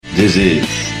This is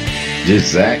the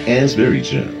Zach Ansbury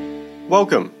Show.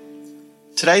 Welcome.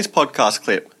 Today's podcast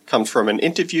clip comes from an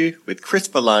interview with Chris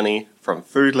Villani from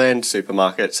Foodland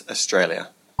Supermarkets Australia.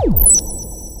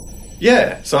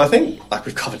 Yeah, so I think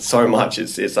we've covered so much,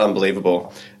 it's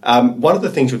unbelievable. One of the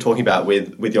things you're talking about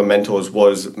with your mentors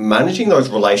was managing those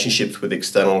relationships with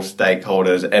external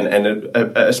stakeholders and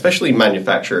especially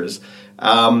manufacturers.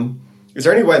 Is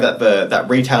there any way that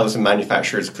retailers and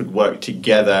manufacturers could work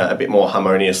together a bit more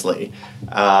harmoniously?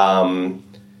 I'm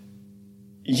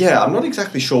not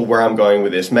exactly sure where I'm going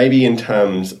with this. Maybe in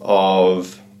terms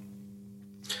of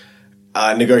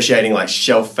negotiating like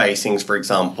shelf facings, for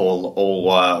example,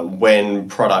 or when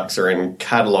products are in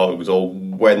catalogs, or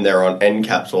when they're on end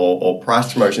caps or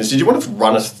price promotions. Did you want to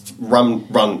run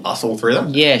us all through that?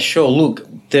 Yeah, sure. Look,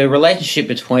 the relationship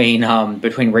between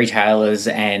retailers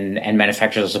and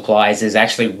manufacturers or suppliers is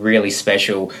actually really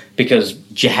special because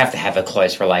you have to have a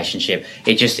close relationship.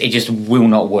 It just will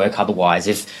not work otherwise.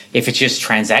 If it's just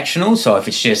transactional, so if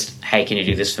it's just, hey, can you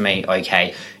do this for me?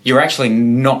 Okay, you're actually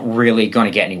not really going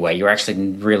to get anywhere. You're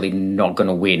actually really not going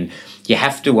to win. You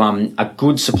have to, a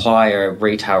good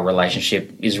supplier-retail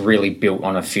relationship is really built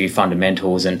on a few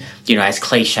fundamentals. And, as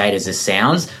cliched as it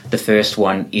sounds, the first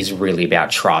one is really about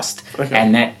trust. Okay.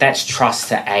 And that's trust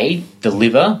to A,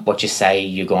 deliver what you say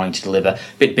you're going to deliver.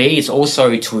 But B, it's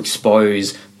also to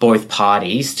expose both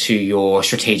parties to your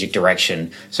strategic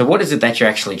direction. So what is it that you're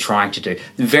actually trying to do?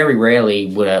 Very rarely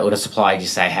would a supplier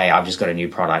just say, hey, I've just got a new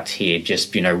product here,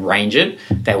 just, range it.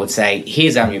 They would say,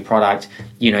 here's our new product,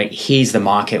 here's the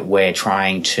market we're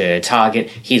trying to target,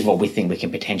 here's what we think we can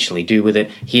potentially do with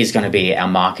it, here's going to be our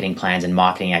marketing plans and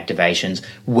marketing activations.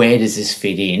 Where does this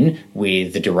fit in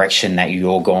with the direction that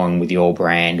you're going with your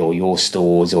brand or your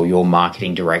stores or your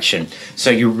marketing direction?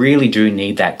 So you really do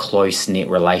need that close-knit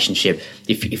relationship.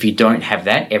 If you don't have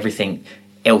that, everything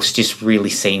else just really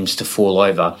seems to fall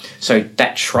over. So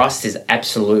that trust is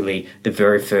absolutely the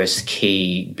very first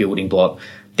key building block.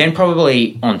 Then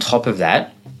probably on top of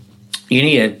that, you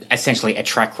need essentially a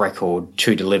track record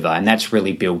to deliver, and that's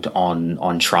really built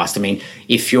on trust. I mean,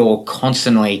 if you're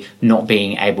constantly not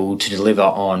being able to deliver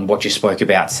on what you spoke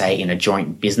about, say, in a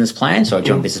joint business plan. So a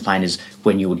joint business plan is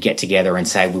when you would get together and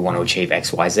say, we want to achieve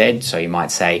X, Y, Z. So you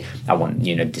might say, I want,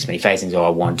 this many facings, or I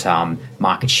want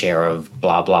market share of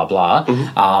blah, blah, blah.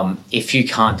 Mm-hmm. If you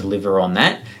can't deliver on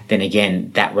that, then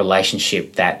again, that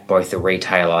relationship that both the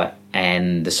retailer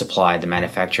and the supplier, the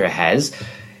manufacturer has,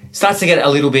 starts to get a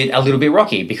little bit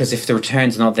rocky, because if the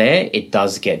return's not there, it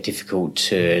does get difficult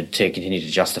to continue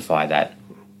to justify that.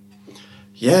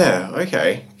 Yeah,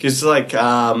 okay. Because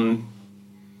I'm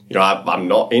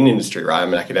not in industry, right?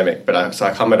 I'm an academic, but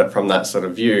I come at it from that sort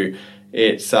of view.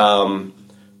 It's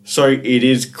so it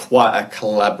is quite a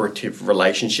collaborative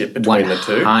relationship between 100%. The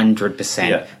two. 100%.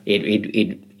 Yeah.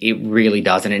 It really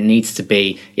does, and it needs to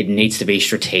be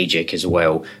strategic as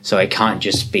well. So it can't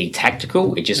just be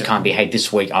tactical. It just can't be, hey,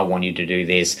 this week I want you to do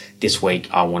this week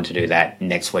I want to do that,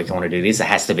 next week I want to do this. It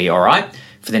has to be, all right,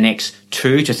 for the next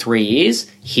 2 to 3 years,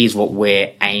 here's what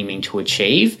we're aiming to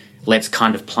achieve. Let's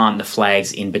kind of plant the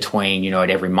flags in between,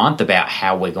 at every month about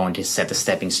how we're going to set the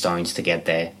stepping stones to get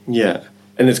there. Yeah.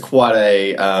 And it's quite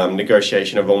a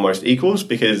negotiation of almost equals,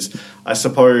 because I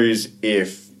suppose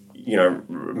if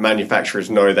manufacturers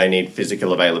know they need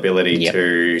physical availability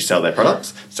to sell their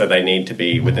products, so they need to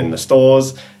be within the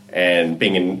stores, and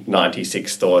being in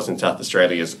 96 stores in South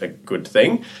Australia is a good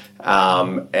thing.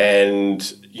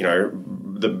 And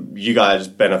you guys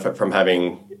benefit from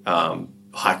having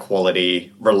high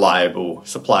quality, reliable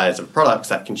suppliers of products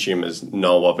that consumers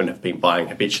know of and have been buying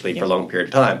habitually for a long period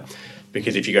of time.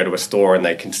 Because if you go to a store and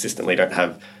they consistently don't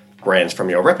have brands from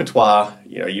your repertoire,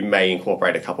 you may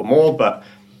incorporate a couple more, but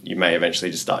you may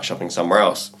eventually just start shopping somewhere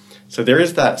else. So there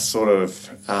is that sort of,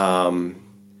 that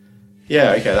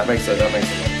makes sense.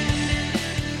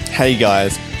 Hey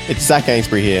guys, it's Zach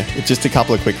Ansbury here with just a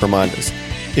couple of quick reminders.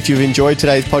 If you've enjoyed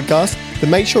today's podcast, then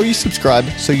make sure you subscribe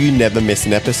so you never miss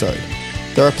an episode.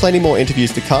 There are plenty more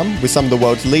interviews to come with some of the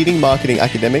world's leading marketing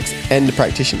academics and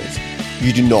practitioners.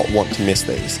 You do not want to miss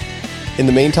these. In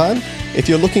the meantime, if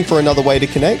you're looking for another way to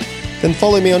connect, then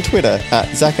follow me on Twitter at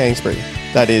Zach Ansbury.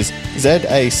 That is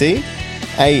ZACANESBURY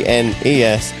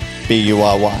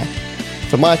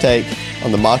for my take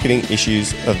on the marketing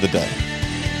issues of the day.